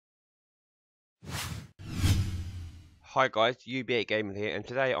Hi guys, UB8 Gaming here, and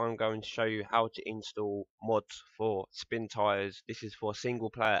today I'm going to show you how to install mods for spintires. This is for single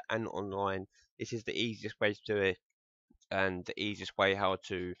player and online. This is the easiest way to do it, and the easiest way how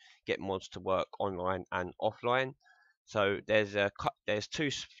to get mods to work online and offline. So there's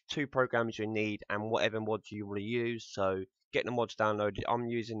two programs you need, and whatever mods you want to use. So get the mods downloaded. I'm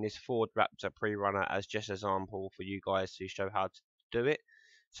using this Ford Raptor pre-runner as just an example for you guys to show how to do it.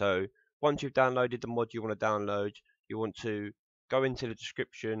 So once you've downloaded the mod you want to download, you want to go into the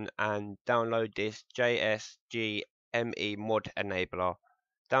description and download this JSGME mod enabler.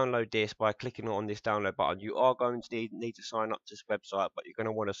 Download this by clicking on this download button. You are going to need to sign up to this website, but you're going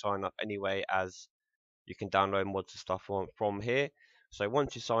to want to sign up anyway, as you can download mods and stuff from here. So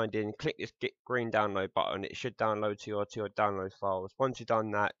once you're signed in, click this green download button. It should download to your download files. Once you've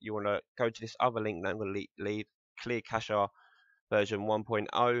done that, you want to go to this other link that I'm going to leave, Clear Cacher version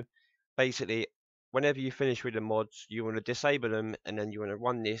 1.0. Basically, whenever you finish with the mods, you want to disable them, and then you want to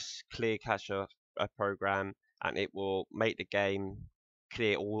run this Clear Cacher program, and it will make the game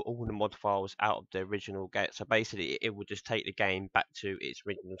clear all the mod files out of the original game. So basically it will just take the game back to its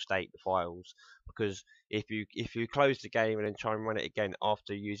original state, the files. Because if you close the game and then try and run it again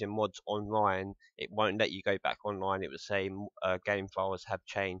after using mods online, it won't let you go back online. It will say game files have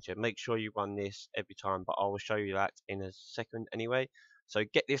changed. So make sure you run this every time, but I will show you that in a second anyway. So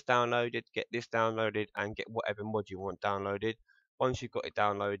get this downloaded, and get whatever mod you want downloaded. Once you've got it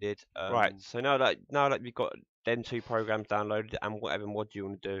downloaded, right, so now that we've got them two programs downloaded and whatever mod you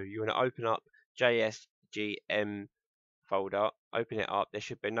want to do, you want to open up JSGM folder, open it up. There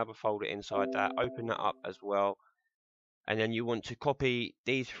should be another folder inside that. Open that up as well, and then you want to copy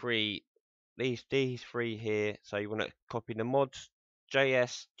these three here. So you want to copy the mods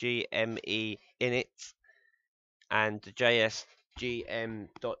JSGME init and the JSGM.exe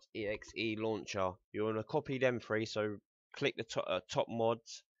launcher. You want to copy them three. So click the top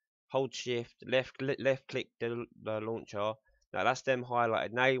mods, hold shift, left click the launcher. Now that's them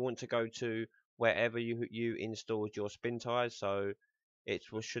highlighted. Now you want to go to wherever you installed your spintires. So it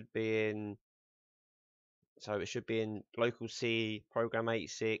should be in local C, program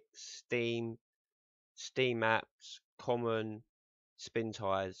 86, Steam apps, common,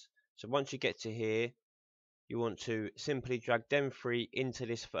 spintires. So once you get to here, you want to simply drag them three into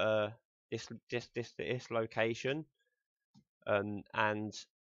this location, and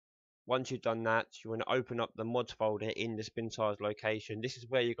once you've done that, you want to open up the mods folder in the spintires location. This is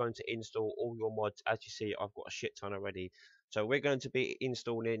where you're going to install all your mods. As you see, I've got a shit ton already. So we're going to be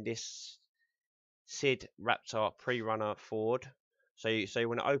installing this SID Raptor pre-runner Ford. So you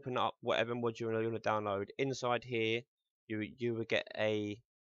want to open up whatever mod you want to download. Inside here, you will get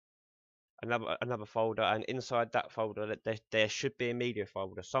another folder, and inside that folder there should be a media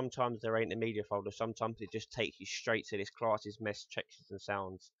folder. Sometimes there ain't a media folder, sometimes it just takes you straight to this classes, mess, textures and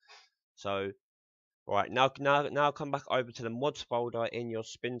sounds. So right, now come back over to the mods folder in your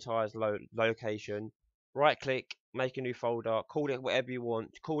spintires location. Right click, make a new folder, call it whatever you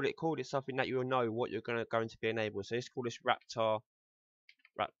want. Call it something that you'll know what you're going to be enabled. So let's call this Raptor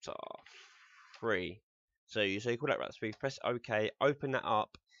 3. So you call that Raptor 3, press OK, open that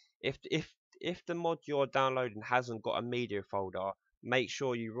up. If the mod you're downloading hasn't got a media folder, make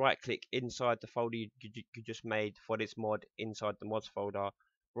sure you right click inside the folder you just made for this mod, inside the mods folder,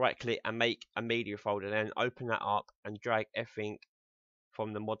 right click and make a media folder, then open that up and drag everything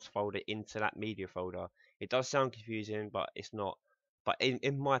from the mods folder into that media folder. It does sound confusing, but it's not. But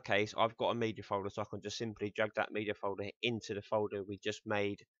in my case, I've got a media folder, so I can just simply drag that media folder into the folder we just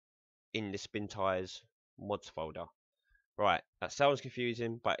made in the spintires mods folder. Right, that sounds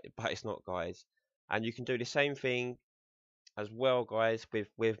confusing, but it's not, guys. And you can do the same thing as well, guys,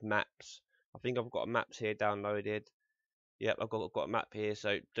 with maps. I think I've got maps here downloaded. Yep, I've got a map here.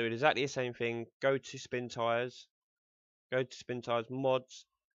 So do exactly the same thing. Go to spintires, mods,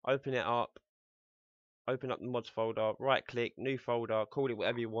 open it up, open up the mods folder, right click, new folder, call it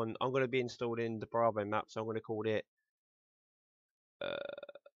whatever you want. I'm going to be installing the Bravo map, so I'm going to call it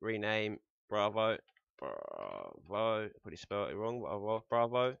rename Bravo. Probably spelled it wrong, but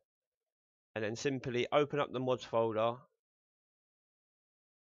Bravo. And then simply open up the mods folder.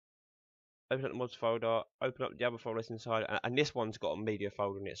 Open up the mods folder, open up the other folders inside, and this one's got a media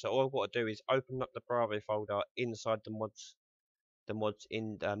folder in it. So all I've got to do is open up the Bravo folder inside the mods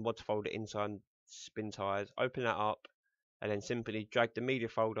folder inside spintires. Open that up, and then simply drag the media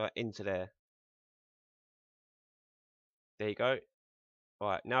folder into there. There you go.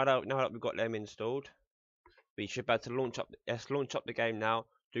 Right, now that we've got them installed, we should be able to launch up. Let's launch up the game now.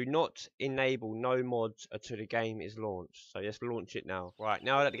 Do not enable no mods until the game is launched. So let's launch it now. Right,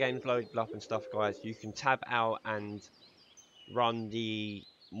 now that the game's loaded up and stuff, guys, you can tab out and run the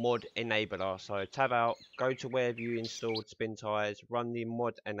mod enabler. So tab out, go to wherever you installed spintires, run the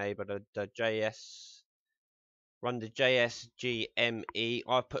mod enabler, the JS, run the JSGME.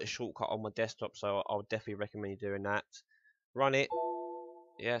 I've put a shortcut on my desktop, so I'll definitely recommend you doing that. Run it.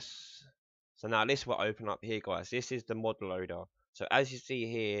 Yes. So now this will open up here, guys. This is the mod loader. So as you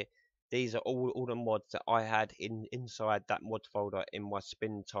see here, these are all the mods that I had inside that mod folder in my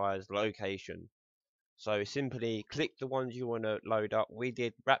spintires location. So simply click the ones you want to load up. We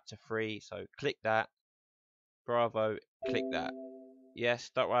did rthe, so click that. Bravo, click that.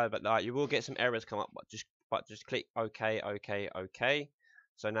 Yes, don't worry about that. You will get some errors come up, but just click OK, OK, OK.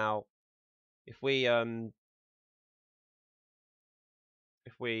 So now if we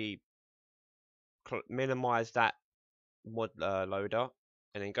minimize that mod loader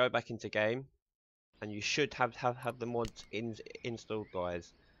and then go back into game, and you should have the mods installed,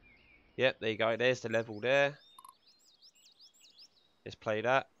 guys. Yep, there you go. There's the level there. Let's play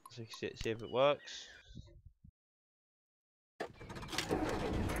that so you can see if it works.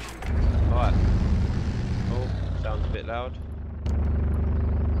 Right. Oh, sounds a bit loud.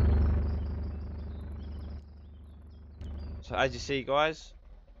 So as you see, guys,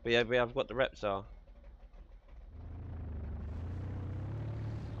 we have got the rthe.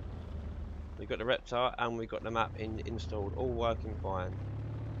 We've got the rthe and we've got the map installed, all working fine.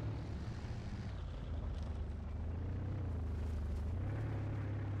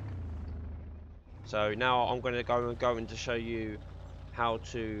 So now I'm going to go and to show you how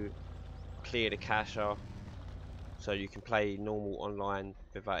to clear the cache, so you can play normal online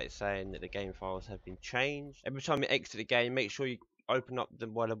without it saying that the game files have been changed. Every time you exit the game, make sure you open up the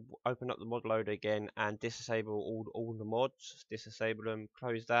mod loader again and disable all the mods. Disable them,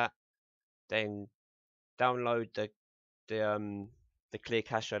 close that, then download the clear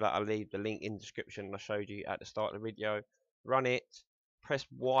cache that I'll leave the link in the description I showed you at the start of the video. Run it, press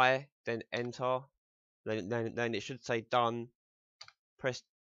Y, then enter. Then it should say done. Press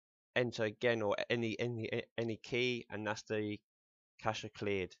enter again, or any key, and that's the cache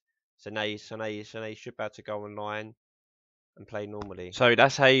cleared. So now you should be able to go online and play normally. So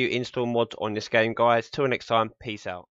that's how you install mods on this game, guys. Till next time, peace out.